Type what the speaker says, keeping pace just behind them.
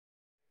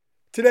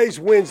Today's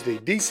Wednesday,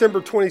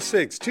 December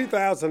 26,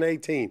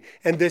 2018,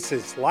 and this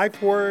is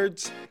Life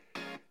Words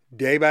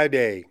Day by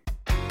Day.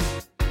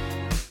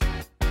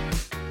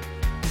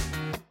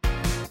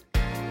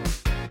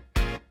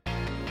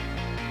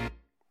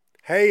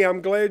 Hey,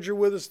 I'm glad you're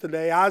with us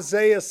today.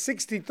 Isaiah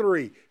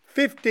 63,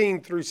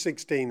 15 through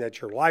 16, that's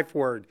your life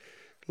word.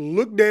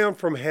 Look down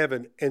from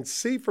heaven and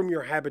see from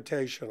your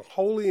habitation,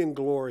 holy and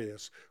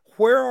glorious.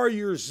 Where are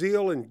your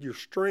zeal and your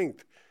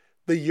strength?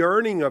 The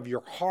yearning of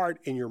your heart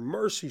and your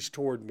mercies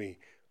toward me,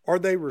 are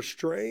they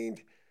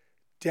restrained?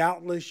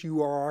 Doubtless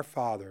you are our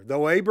Father.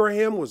 Though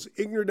Abraham was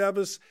ignorant of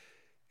us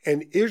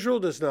and Israel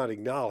does not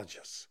acknowledge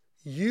us,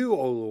 you,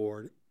 O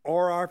Lord,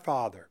 are our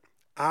Father,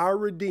 our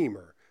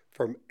Redeemer,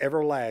 from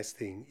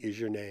everlasting is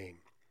your name.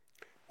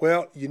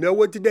 Well, you know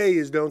what today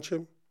is, don't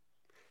you?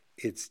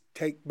 It's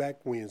Take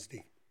Back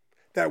Wednesday.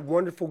 That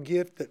wonderful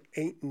gift that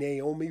Aunt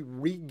Naomi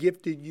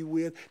re-gifted you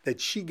with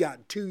that she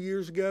got 2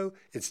 years ago,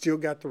 it still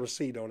got the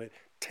receipt on it.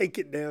 Take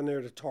it down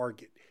there to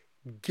Target.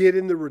 Get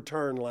in the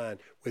return line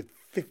with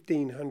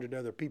 1,500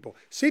 other people.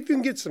 See if you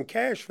can get some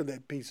cash for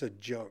that piece of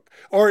junk.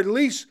 Or at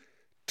least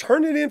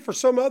turn it in for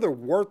some other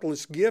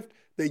worthless gift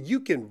that you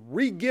can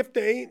re-gift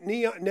to Aunt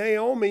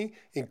Naomi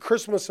in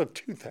Christmas of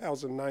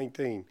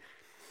 2019.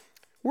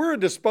 We're a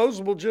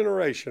disposable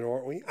generation,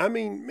 aren't we? I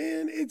mean,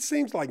 man, it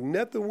seems like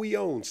nothing we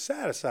own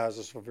satisfies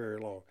us for very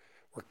long.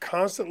 We're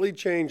constantly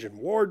changing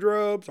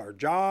wardrobes, our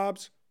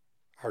jobs,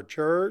 our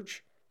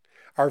church,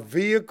 our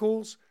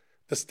vehicles,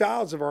 the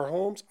styles of our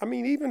homes. I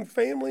mean, even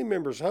family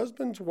members,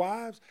 husbands,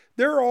 wives,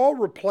 they're all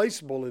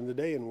replaceable in the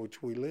day in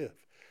which we live.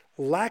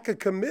 Lack of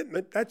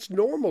commitment, that's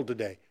normal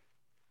today.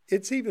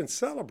 It's even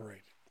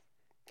celebrated.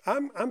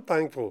 I'm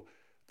thankful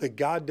that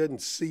God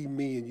doesn't see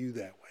me and you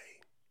that way.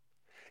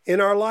 In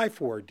our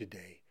life word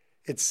today,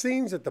 it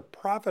seems that the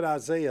prophet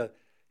Isaiah,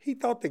 he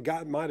thought that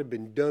God might have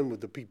been done with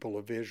the people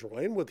of Israel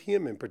and with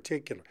him in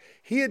particular.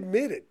 He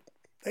admitted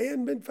they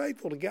hadn't been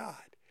faithful to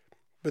God.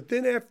 But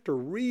then after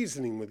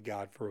reasoning with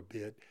God for a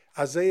bit,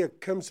 Isaiah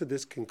comes to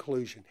this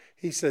conclusion.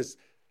 He says,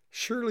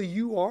 surely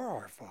you are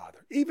our Father.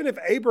 Even if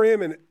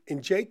Abraham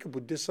and Jacob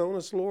would disown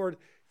us, Lord,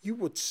 you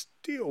would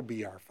still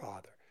be our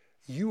Father.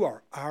 You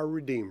are our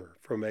Redeemer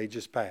from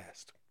ages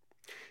past.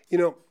 You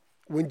know,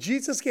 when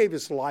Jesus gave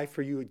his life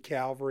for you at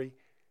Calvary,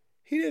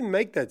 he didn't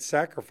make that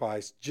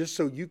sacrifice just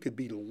so you could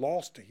be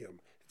lost to him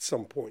at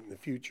some point in the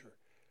future.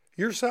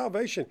 Your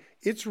salvation,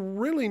 it's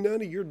really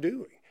none of your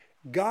doing.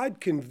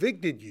 God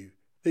convicted you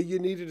that you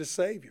needed a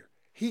Savior.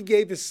 He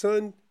gave his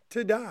Son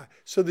to die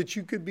so that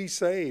you could be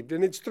saved.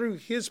 And it's through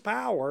his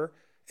power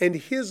and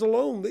his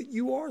alone that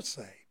you are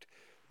saved.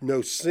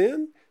 No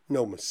sin,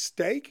 no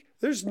mistake.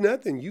 There's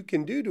nothing you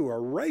can do to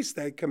erase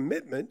that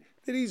commitment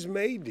that he's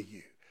made to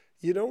you.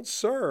 You don't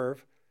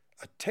serve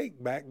a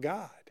take-back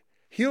God.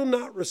 He'll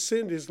not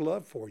rescind his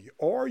love for you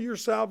or your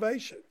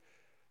salvation.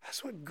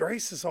 That's what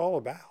grace is all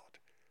about.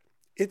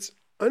 It's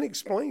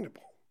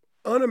unexplainable,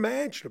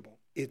 unimaginable.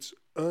 It's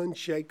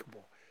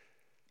unshakable.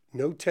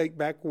 No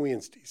take-back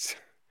Wednesdays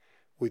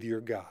with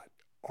your God.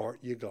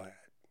 Aren't you glad?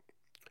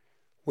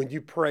 When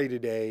you pray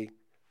today,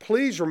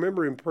 please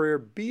remember in prayer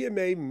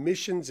BMA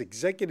Missions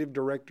Executive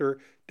Director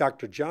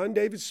Dr. John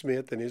David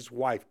Smith and his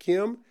wife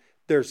Kim,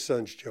 their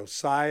sons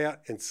Josiah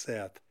and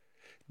Seth.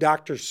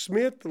 Dr.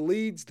 Smith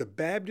leads the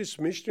Baptist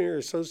Missionary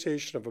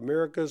Association of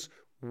America's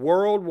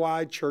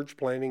worldwide church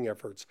planting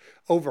efforts.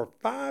 Over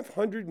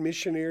 500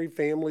 missionary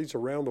families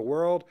around the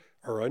world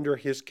are under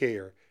his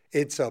care.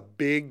 It's a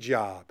big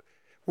job.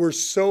 We're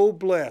so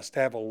blessed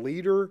to have a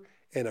leader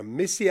and a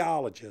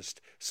missiologist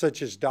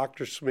such as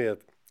Dr.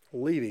 Smith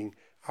leading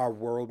our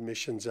world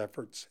missions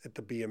efforts at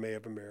the BMA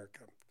of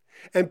America.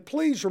 And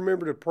please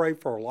remember to pray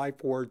for our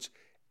Life Words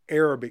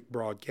Arabic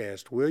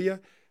broadcast, will you?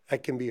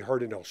 That can be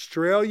heard in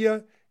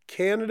Australia,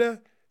 Canada,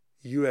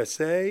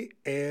 USA,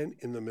 and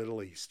in the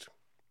Middle East.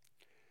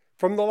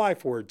 From the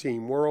Life Word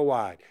team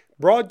worldwide,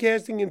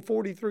 broadcasting in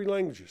 43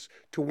 languages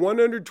to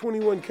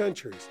 121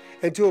 countries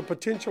and to a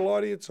potential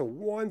audience of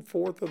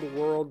 1/4 of the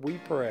world, we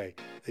pray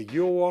that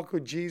you'll walk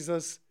with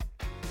Jesus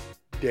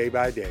day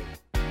by day.